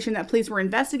indication that police were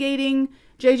investigating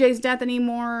JJ's death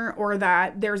anymore, or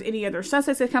that there's any other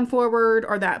suspects that come forward,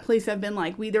 or that police have been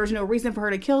like, there's no reason for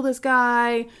her to kill this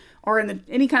guy, or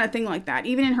any kind of thing like that.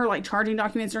 Even in her like charging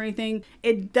documents or anything,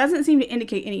 it doesn't seem to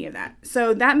indicate any of that.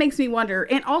 So that makes me wonder.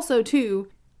 And also too,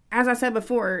 as I said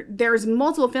before, there's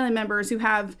multiple family members who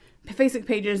have Facebook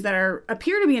pages that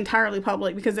appear to be entirely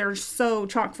public because they're so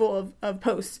chock full of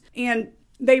posts. And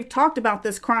they've talked about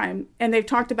this crime, and they've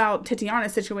talked about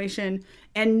Tatiana's situation,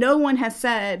 and no one has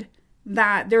said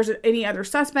that there's any other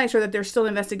suspects or that there's still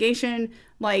investigation.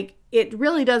 Like, it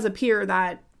really does appear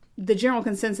that the general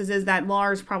consensus is that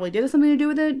Lars probably did have something to do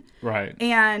with it. Right.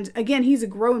 And again, he's a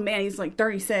grown man. He's like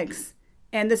 36,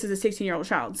 and this is a 16-year-old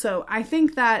child. So I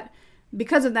think that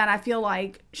because of that, I feel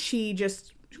like she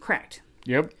just cracked.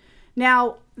 Yep.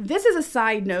 Now, this is a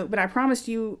side note, but I promised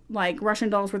you, like, Russian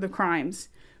dolls were the crimes.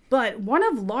 But one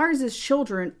of Lars's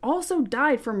children also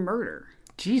died from murder.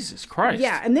 Jesus Christ.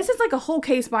 Yeah, and this is like a whole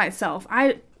case by itself.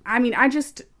 I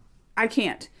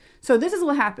can't. So this is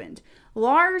what happened.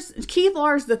 Keith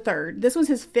Lars III, this was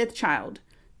his 5th child,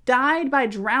 died by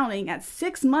drowning at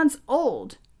 6 months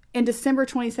old in December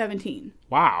 2017.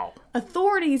 Wow.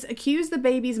 Authorities accused the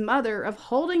baby's mother of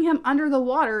holding him under the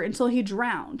water until he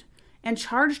drowned. and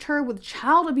charged her with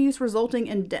child abuse resulting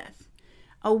in death.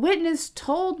 A witness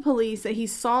told police that he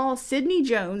saw Sydney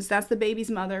Jones, that's the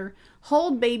baby's mother,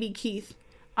 hold baby Keith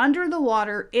under the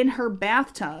water in her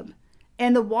bathtub,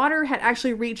 and the water had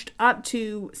actually reached up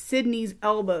to Sydney's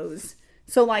elbows.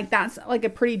 So, like, that's like a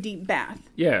pretty deep bath.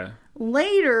 Yeah.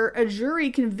 Later, a jury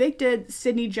convicted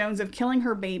Sydney Jones of killing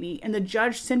her baby, and the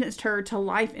judge sentenced her to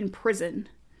life in prison.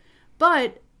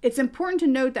 But it's important to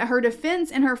note that her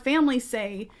defense and her family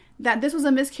say that this was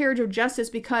a miscarriage of justice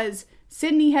because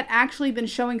Sydney had actually been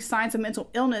showing signs of mental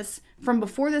illness from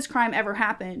before this crime ever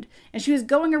happened. And she was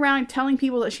going around telling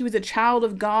people that she was a child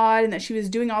of God and that she was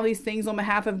doing all these things on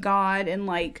behalf of God, and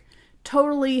like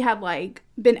totally had like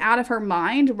been out of her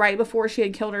mind right before she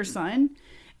had killed her son.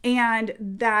 And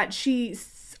that she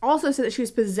also said that she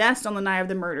was possessed on the night of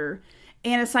the murder.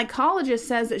 And a psychologist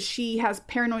says that she has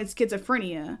paranoid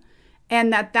schizophrenia.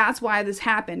 And that's why this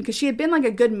happened. Because she had been like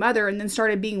a good mother and then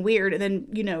started being weird and then,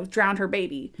 you know, drowned her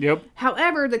baby. Yep.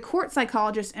 However, the court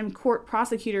psychologist and court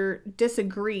prosecutor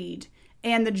disagreed.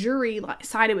 And the jury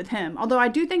sided with him. Although I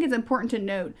do think it's important to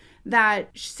note that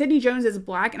Sydney Jones is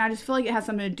black. And I just feel like it has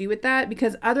something to do with that.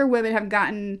 Because other women have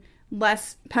gotten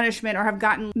less punishment or have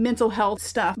gotten mental health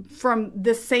stuff from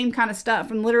this same kind of stuff.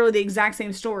 From literally the exact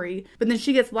same story. But then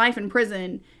she gets life in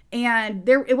prison. And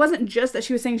it wasn't just that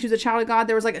she was saying she was a child of God.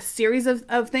 There was like a series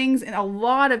of things. And a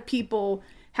lot of people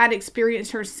had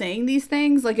experienced her saying these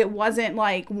things. Like, it wasn't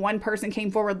like one person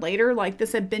came forward later. Like,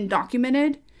 this had been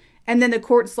documented. And then the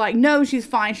court's like, no, she's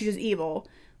fine. She's just evil.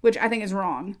 Which I think is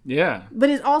wrong. Yeah. But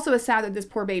it's also sad that this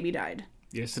poor baby died.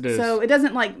 Yes, it is. So it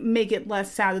doesn't like make it less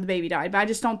sad that the baby died. But I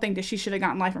just don't think that she should have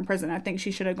gotten life in prison. I think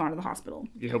she should have gone to the hospital.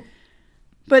 Yep.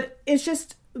 But it's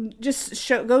just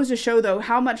goes to show, though,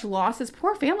 how much loss this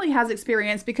poor family has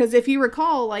experienced. Because if you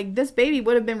recall, like, this baby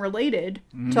would have been related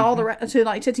to all to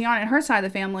like Tatiana and her side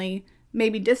of the family,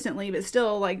 maybe distantly, but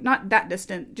still, like, not that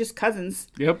distant, just cousins.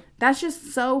 Yep. That's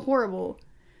just so horrible.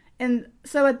 And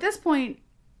so at this point,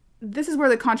 this is where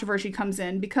the controversy comes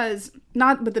in, because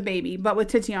not with the baby, but with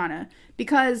Tatiana,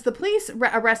 because the police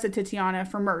arrested Tatiana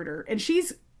for murder, and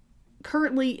she's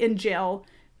currently in jail.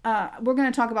 We're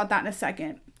going to talk about that in a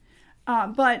second.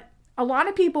 But a lot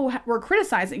of people were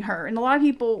criticizing her, and a lot of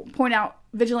people point out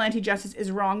vigilante justice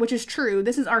is wrong, which is true.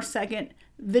 This is our second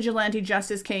vigilante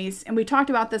justice case, and we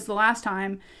talked about this the last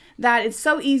time, that it's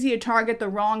so easy to target the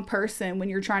wrong person when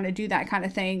you're trying to do that kind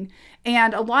of thing.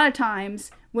 And a lot of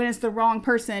times, when it's the wrong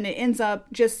person, it ends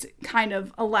up just kind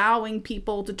of allowing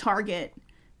people to target,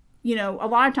 you know, a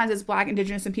lot of times it's Black,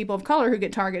 Indigenous, and people of color who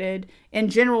get targeted in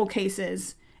general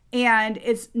cases. And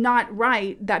it's not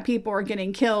right that people are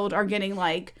getting killed or getting,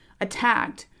 like,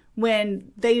 attacked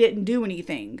when they didn't do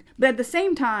anything. But at the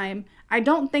same time, I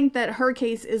don't think that her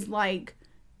case is like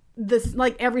this,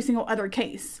 like every single other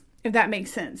case, if that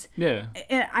makes sense. Yeah.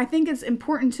 And I think it's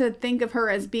important to think of her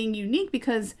as being unique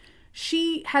because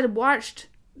she had watched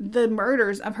the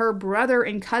murders of her brother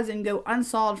and cousin go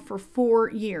unsolved for 4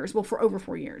 years. Well, for over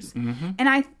 4 years. Mm-hmm.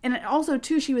 And also,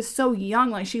 too, she was so young.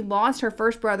 Like, she lost her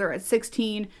first brother at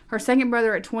 16, her second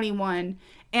brother at 21.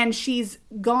 And she's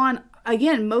gone,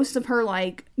 again, most of her,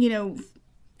 like, you know,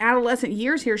 adolescent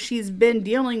years here, she's been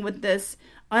dealing with this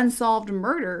unsolved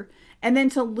murder. And then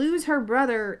to lose her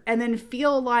brother and then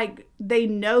feel like they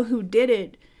know who did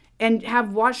it and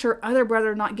have watched her other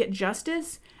brother not get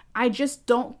justice, I just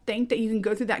don't think that you can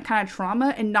go through that kind of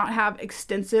trauma and not have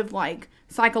extensive, like,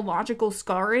 psychological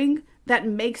scarring that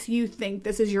makes you think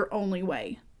this is your only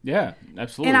way. Yeah,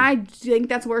 absolutely. And I think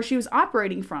that's where she was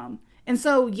operating from. And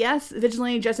so, yes,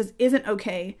 vigilante justice isn't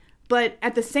okay, but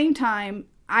at the same time,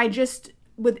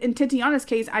 in Tatiana's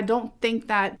case, I don't think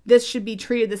that this should be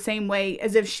treated the same way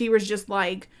as if she was just,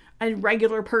 like, a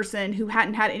regular person who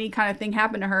hadn't had any kind of thing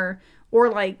happen to her, or,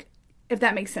 like, if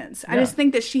that makes sense. Yeah. I just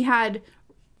think that she had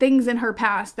things in her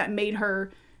past that made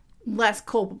her less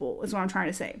culpable, is what I'm trying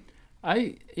to say.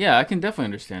 I can definitely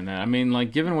understand that. I mean,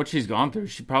 like, given what she's gone through,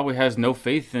 she probably has no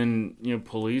faith in, you know,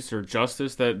 police or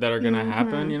justice that are going to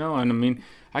happen, you know? And I mean,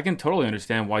 I can totally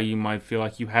understand why you might feel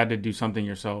like you had to do something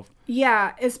yourself.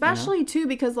 Yeah, especially, too,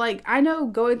 because, like, I know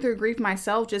going through grief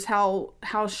myself, just how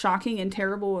shocking and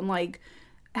terrible and, like,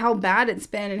 how bad it's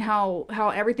been and how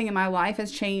everything in my life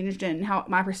has changed and how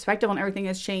my perspective on everything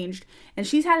has changed. And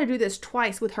she's had to do this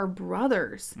twice with her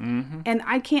brothers. Mm-hmm. And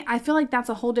I feel like that's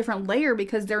a whole different layer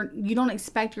because you don't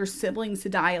expect your siblings to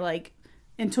die, like,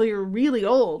 until you're really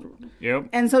old. Yep.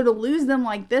 And so to lose them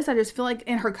like this, I just feel like,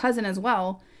 and her cousin as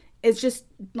well, it's just,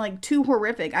 like, too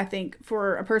horrific, I think,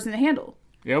 for a person to handle.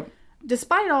 Yep.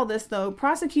 Despite all this, though,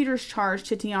 prosecutors charged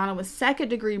Tatiana with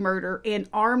second-degree murder and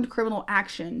armed criminal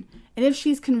action. And if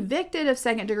she's convicted of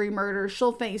second-degree murder,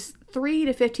 she'll face 3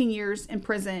 to 15 years in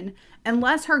prison,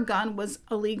 unless her gun was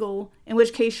illegal, in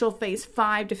which case she'll face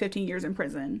 5 to 15 years in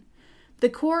prison. The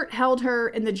court held her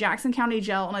in the Jackson County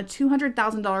Jail on a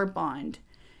 $200,000 bond.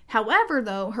 However,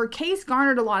 though, her case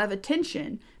garnered a lot of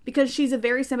attention because she's a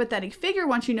very sympathetic figure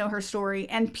once you know her story,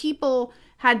 and people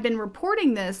had been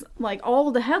reporting this, like all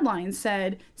of the headlines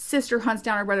said, sister hunts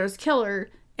down her brother's killer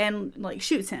and like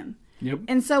shoots him. Yep.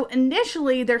 And so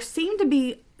initially there seemed to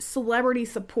be celebrity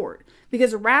support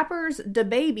because rappers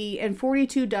DaBaby and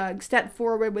 42 Dugg stepped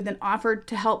forward with an offer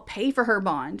to help pay for her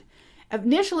bond.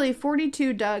 Initially,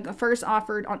 42 Dugg first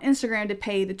offered on Instagram to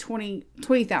pay the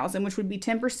 $20,000, which would be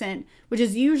 10%, which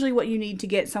is usually what you need to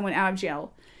get someone out of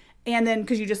jail. And then,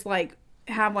 because you just like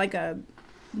have like a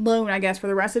loan, I guess, for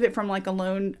the rest of it from like a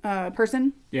loan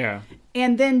person. Yeah.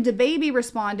 And then DaBaby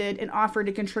responded and offered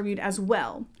to contribute as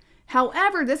well.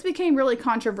 However, this became really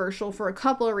controversial for a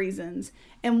couple of reasons.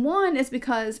 And one is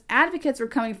because advocates were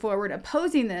coming forward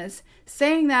opposing this,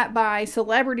 saying that by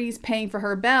celebrities paying for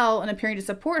her bail and appearing to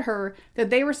support her, that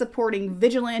they were supporting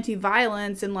vigilante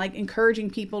violence and like encouraging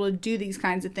people to do these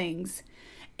kinds of things.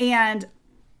 And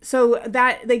so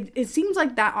it seems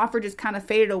like that offer just kind of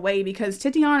faded away because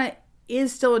Tatiana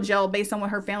is still in jail based on what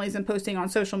her family's been posting on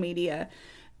social media,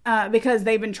 because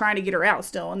they've been trying to get her out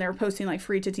still, and they're posting like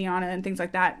free Tatiana and things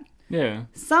like that. Yeah.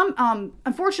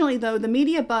 Unfortunately, though, the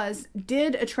media buzz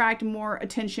did attract more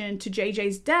attention to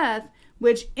JJ's death,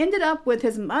 which ended up with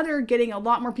his mother getting a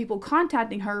lot more people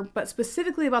contacting her, but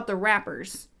specifically about the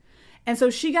rappers. And so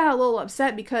she got a little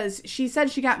upset because she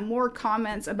said she got more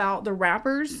comments about the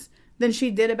rappers than she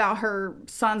did about her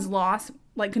son's loss,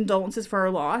 like condolences for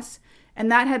her loss. And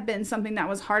that had been something that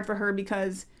was hard for her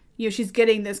because, you know, she's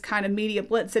getting this kind of media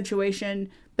blitz situation,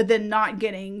 but then not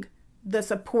getting the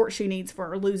support she needs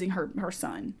for losing her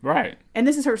son. Right. And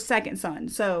this is her second son,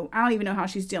 so I don't even know how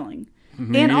she's dealing.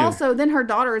 Me and either. Also, then her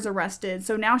daughter is arrested,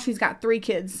 so now she's got 3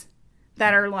 kids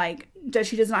that are like, that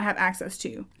she does not have access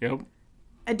to. Yep.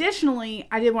 Additionally,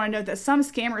 I did want to note that some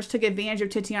scammers took advantage of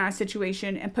Tatiana's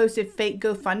situation and posted fake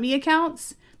GoFundMe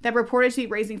accounts that reported to be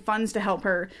raising funds to help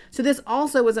her. So this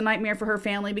also was a nightmare for her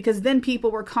family because then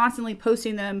people were constantly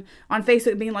posting them on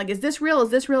Facebook being like, is this real? Is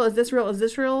this real? Is this real? Is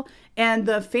this real? And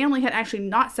the family had actually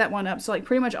not set one up. So like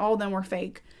pretty much all of them were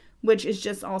fake, which is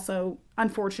just also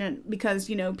unfortunate because,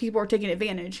 you know, people are taking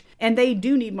advantage and they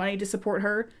do need money to support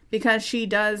her because she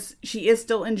is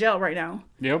still in jail right now.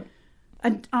 Yep.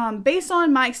 Based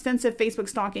on my extensive Facebook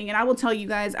stalking, and I will tell you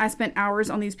guys, I spent hours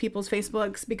on these people's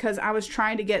Facebooks because I was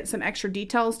trying to get some extra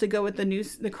details to go with the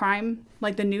news, the crime,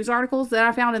 like the news articles that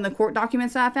I found and the court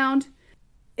documents that I found.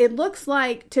 It looks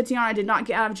like Tatiana did not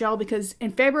get out of jail because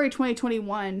in February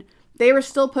 2021, they were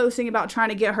still posting about trying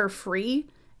to get her free.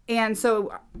 And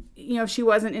so, you know, if she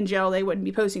wasn't in jail, they wouldn't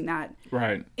be posting that.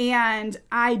 Right. And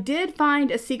I did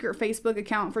find a secret Facebook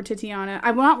account for Tatiana.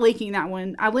 I'm not linking that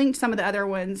one. I linked some of the other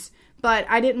ones, but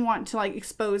I didn't want to like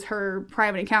expose her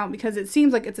private account because it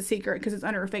seems like it's a secret because it's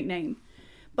under a fake name.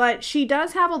 But she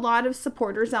does have a lot of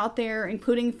supporters out there,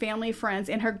 including family, friends,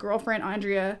 and her girlfriend,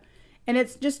 Andrea. And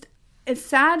it's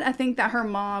sad, I think, that her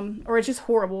mom, or it's just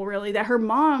horrible, really, that her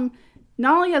mom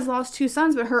not only has lost 2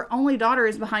 sons, but her only daughter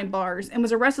is behind bars and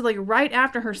was arrested like right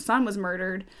after her son was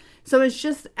murdered. So it's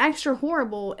just extra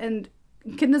horrible. And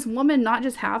can this woman not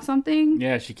just have something?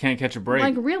 Yeah, she can't catch a break.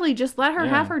 Like, really, just let her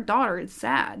have her daughter. It's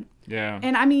sad. Yeah.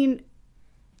 And I mean,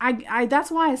 I that's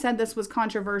why I said this was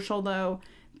controversial, though,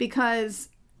 because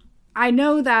I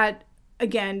know that,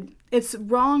 again, it's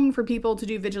wrong for people to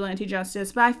do vigilante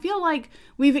justice, but I feel like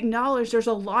we've acknowledged there's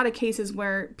a lot of cases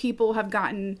where people have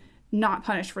gotten not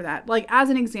punished for that. Like, as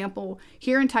an example,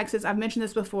 here in Texas, I've mentioned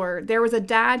this before, there was a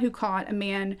dad who caught a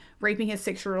man raping his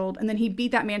 6-year-old, and then he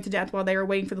beat that man to death while they were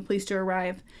waiting for the police to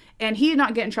arrive. And he did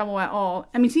not get in trouble at all.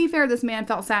 I mean, to be fair, this man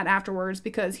felt sad afterwards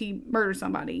because he murdered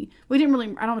somebody. I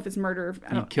don't know if it's murder.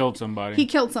 He killed somebody. He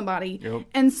killed somebody. Yep.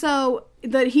 And so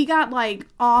that he got like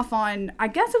off on, I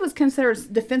guess it was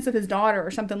considered defense of his daughter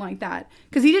or something like that.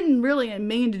 Because he didn't really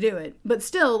mean to do it. But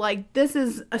still, like, this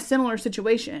is a similar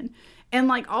situation. And,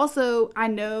 like, also, I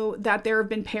know that there have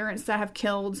been parents that have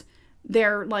killed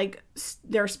their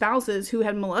spouses who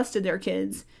had molested their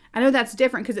kids. I know that's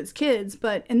different because it's kids,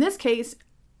 but in this case,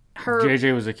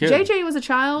 JJ was a kid. JJ was a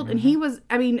child, and he was,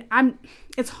 I mean,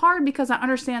 it's hard because I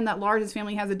understand that Lars'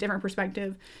 family has a different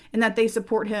perspective and that they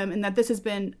support him and that this has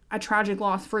been a tragic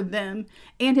loss for them.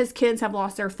 And his kids have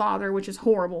lost their father, which is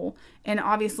horrible. And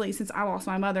obviously, since I lost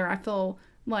my mother, I feel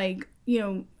like, you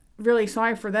know, really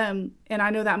sorry for them, and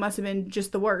I know that must have been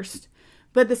just the worst.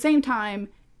 But at the same time,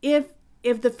 if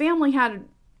the family had,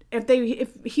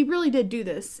 if he really did do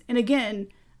this, and again,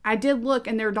 I did look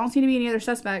and there don't seem to be any other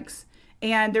suspects,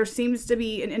 and there seems to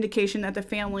be an indication that the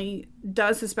family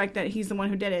does suspect that he's the one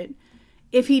who did it.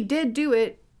 If he did do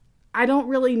it, I don't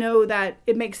really know that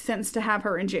it makes sense to have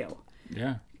her in jail.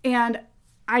 Yeah. And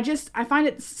I find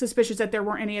it suspicious that there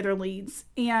weren't any other leads.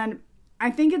 And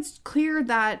I think it's clear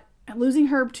that losing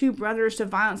her two brothers to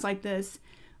violence like this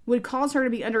would cause her to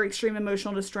be under extreme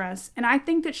emotional distress. And I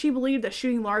think that she believed that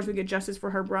shooting Lars would get justice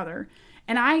for her brother.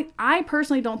 And I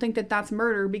personally don't think that that's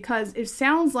murder, because it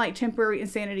sounds like temporary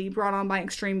insanity brought on by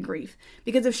extreme grief.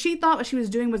 Because if she thought what she was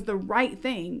doing was the right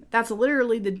thing, that's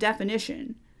literally the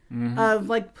definition of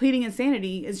like pleading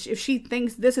insanity, is if she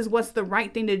thinks this is what's the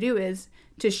right thing to do is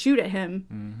to shoot at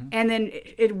him, and then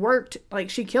it worked, like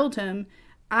she killed him.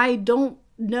 I don't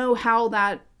know how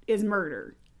that is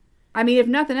murder. I mean, if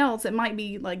nothing else, it might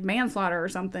be like manslaughter or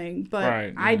something,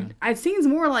 but right, it seems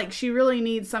more like she really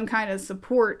needs some kind of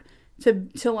support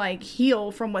to like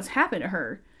heal from what's happened to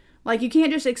her. Like, you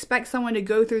can't just expect someone to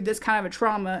go through this kind of a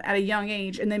trauma at a young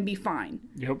age and then be fine.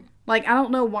 Yep. Like, I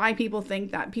don't know why people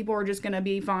think that people are just going to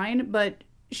be fine, but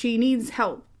she needs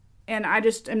help. And I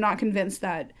just am not convinced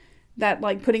that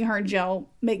like putting her in jail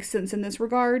makes sense in this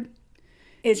regard.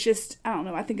 It's just, I don't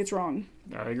know. I think it's wrong.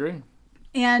 I agree.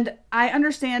 And I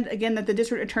understand, again, that the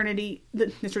district attorney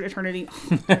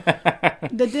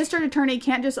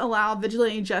can't just allow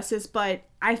vigilante justice, but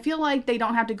I feel like they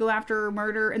don't have to go after her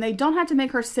murder, and they don't have to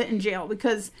make her sit in jail,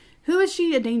 because who is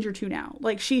she a danger to now?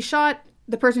 Like, she shot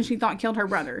the person she thought killed her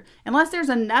brother. Unless there's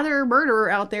another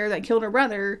murderer out there that killed her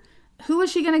brother, who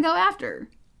is she going to go after?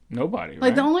 Nobody, right?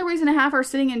 Like, the only reason to have her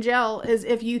sitting in jail is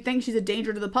if you think she's a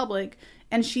danger to the public,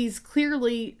 and she's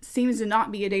clearly seems to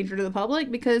not be a danger to the public,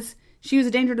 because she was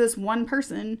a danger to this one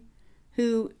person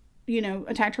who,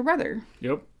 attacked her brother.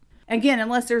 Yep. Again,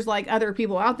 unless there's, like, other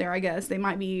people out there, I guess. They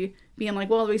might be being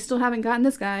like, well, we still haven't gotten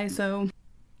this guy, so.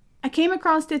 I came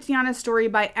across Tatiana's story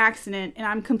by accident, and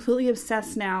I'm completely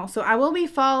obsessed now. So I will be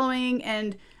following,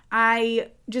 and I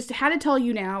just had to tell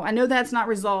you now. I know that's not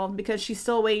resolved because she's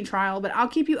still awaiting trial, but I'll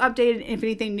keep you updated if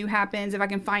anything new happens, if I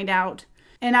can find out.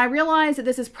 And I realize that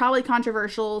this is probably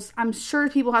controversial. I'm sure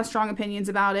people have strong opinions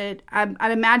about it.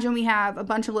 I'd imagine we have a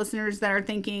bunch of listeners that are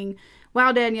thinking,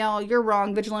 wow, Danielle, you're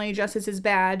wrong. Vigilante justice is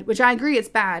bad, which I agree it's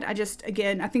bad. I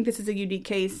think this is a unique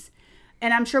case.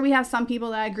 And I'm sure we have some people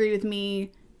that agree with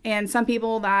me and some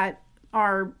people that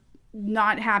are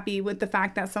not happy with the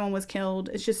fact that someone was killed.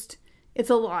 It's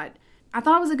a lot. I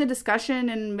thought it was a good discussion,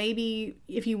 and maybe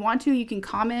if you want to, you can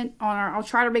comment on I'll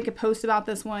try to make a post about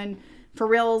this one for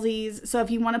realsies. So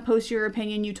if you want to post your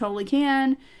opinion, you totally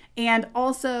can. And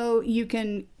also you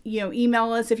can,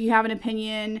 email us if you have an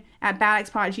opinion at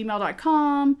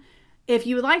badaxpod@gmail.com. If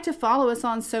you would like to follow us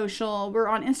on social, we're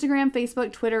on Instagram,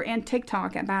 Facebook, Twitter, and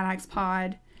TikTok at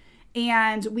badaxpod.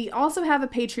 And we also have a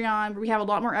Patreon where we have a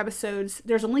lot more episodes.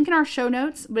 There's a link in our show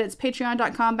notes, but it's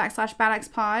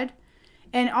patreon.com/badaxpod.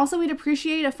 And also, we'd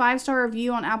appreciate a 5-star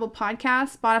review on Apple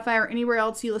Podcasts, Spotify, or anywhere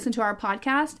else you listen to our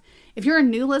podcast. If you're a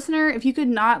new listener, if you could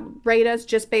not rate us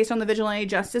just based on the vigilante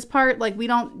justice part, like, we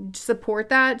don't support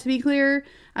that, to be clear.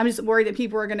 I'm just worried that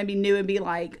people are going to be new and be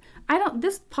like,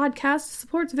 this podcast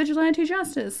supports vigilante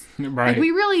justice. Right. Like,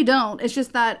 we really don't. It's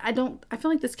just that I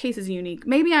feel like this case is unique.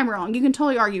 Maybe I'm wrong. You can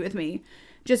totally argue with me.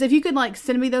 Just if you could, like,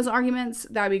 send me those arguments,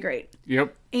 that'd be great.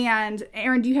 Yep. And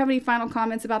Aaron, do you have any final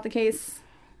comments about the case?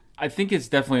 I think it's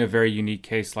definitely a very unique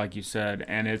case, like you said,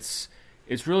 and it's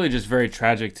really just very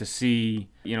tragic to see,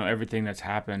 everything that's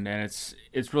happened, and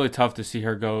it's really tough to see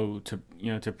her go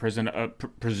to prison,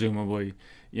 presumably,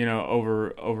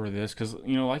 over this, because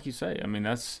like you say, I mean,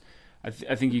 I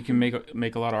think you can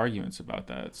make a lot of arguments about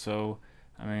that. So,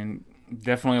 I mean,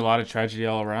 definitely a lot of tragedy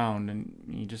all around, and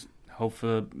you just hope for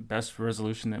the best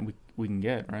resolution that we can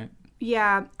get, right?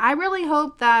 Yeah, I really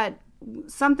hope that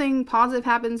something positive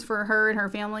happens for her and her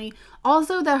family.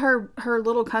 Also, that her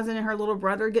little cousin and her little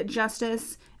brother get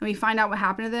justice, and we find out what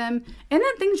happened to them, and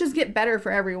that things just get better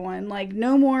for everyone. Like,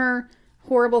 no more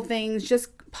horrible things,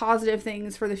 just positive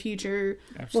things for the future.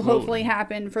 Absolutely. Will hopefully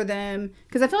happen for them,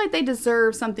 because I feel like they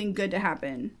deserve something good to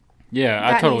happen. Yeah,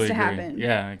 I totally agree. Happen.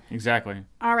 Yeah, exactly.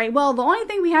 All right, well, the only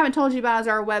thing we haven't told you about is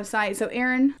our website. So,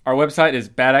 Aaron? Our website is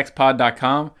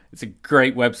badaxpod.com. It's a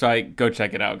great website. Go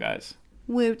check it out, guys.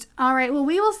 Woot. All right, well,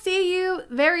 we will see you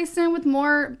very soon with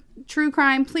more true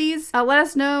crime. Please let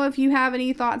us know if you have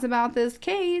any thoughts about this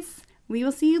case. We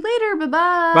will see you later.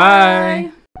 Bye-bye.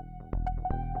 Bye.